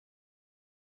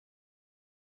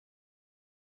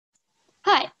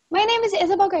Hi, my name is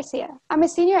Isabel Garcia. I'm a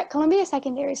senior at Columbia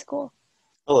Secondary School.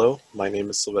 Hello, my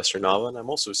name is Silvester and I'm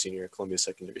also a senior at Columbia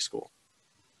Secondary School.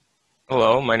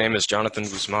 Hello, my name is Jonathan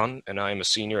Guzman, and I am a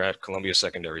senior at Columbia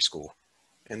Secondary School.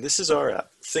 And this is our app,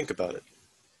 Think About It.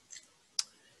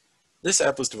 This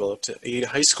app was developed to aid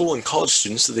high school and college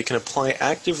students so they can apply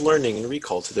active learning and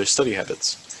recall to their study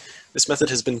habits. This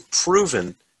method has been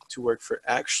proven to work for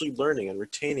actually learning and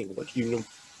retaining what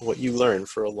you learn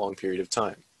for a long period of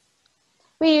time.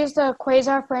 We used the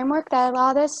Quasar framework that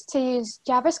allowed us to use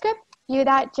JavaScript,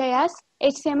 Vue.js,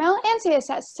 HTML, and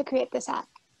CSS to create this app.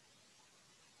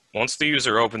 Once the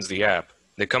user opens the app,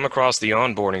 they come across the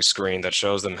onboarding screen that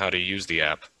shows them how to use the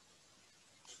app.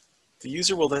 The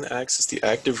user will then access the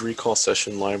Active Recall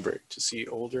Session library to see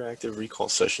older Active Recall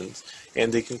Sessions,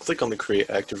 and they can click on the Create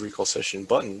Active Recall Session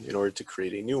button in order to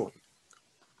create a new one.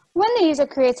 When the user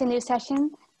creates a new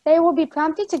session, they will be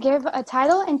prompted to give a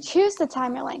title and choose the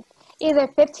timer length, either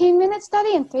 15-minute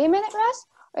study and 3-minute rest,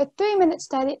 or 3-minute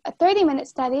study, a 30-minute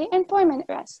study and 4-minute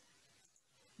rest.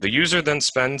 The user then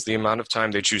spends the amount of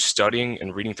time they choose studying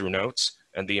and reading through notes,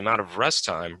 and the amount of rest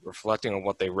time reflecting on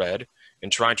what they read,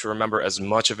 and trying to remember as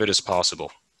much of it as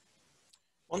possible.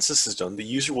 Once this is done, the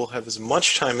user will have as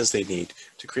much time as they need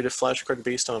to create a flashcard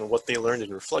based on what they learned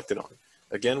and reflected on,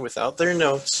 again without their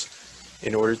notes,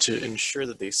 in order to ensure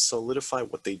that they solidify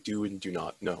what they do and do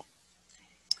not know.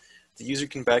 The user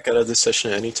can back out of this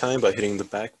session at any time by hitting the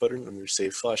back button on their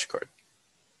saved flashcard.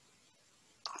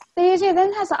 The user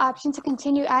then has the option to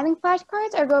continue adding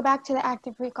flashcards or go back to the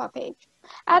Active Recall page.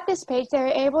 At this page, they are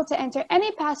able to enter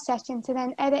any past session to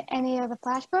then edit any of the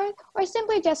flashcards or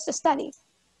simply just to study.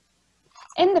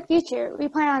 In the future, we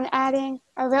plan on adding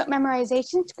a rote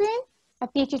memorization screen, a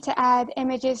feature to add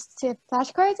images to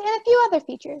flashcards, and a few other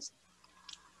features.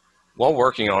 While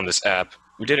working on this app,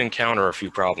 we did encounter a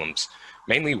few problems,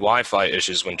 mainly Wi-Fi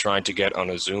issues when trying to get on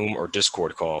a Zoom or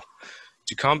Discord call.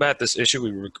 To combat this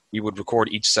issue, we would record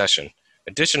each session.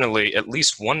 Additionally, at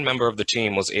least one member of the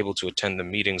team was able to attend the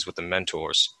meetings with the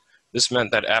mentors. This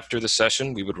meant that after the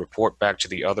session, we would report back to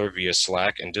the other via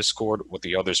Slack and Discord what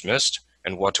the others missed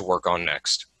and what to work on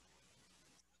next.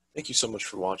 Thank you so much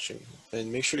for watching,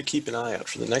 and make sure to keep an eye out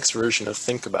for the next version of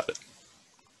Think About It.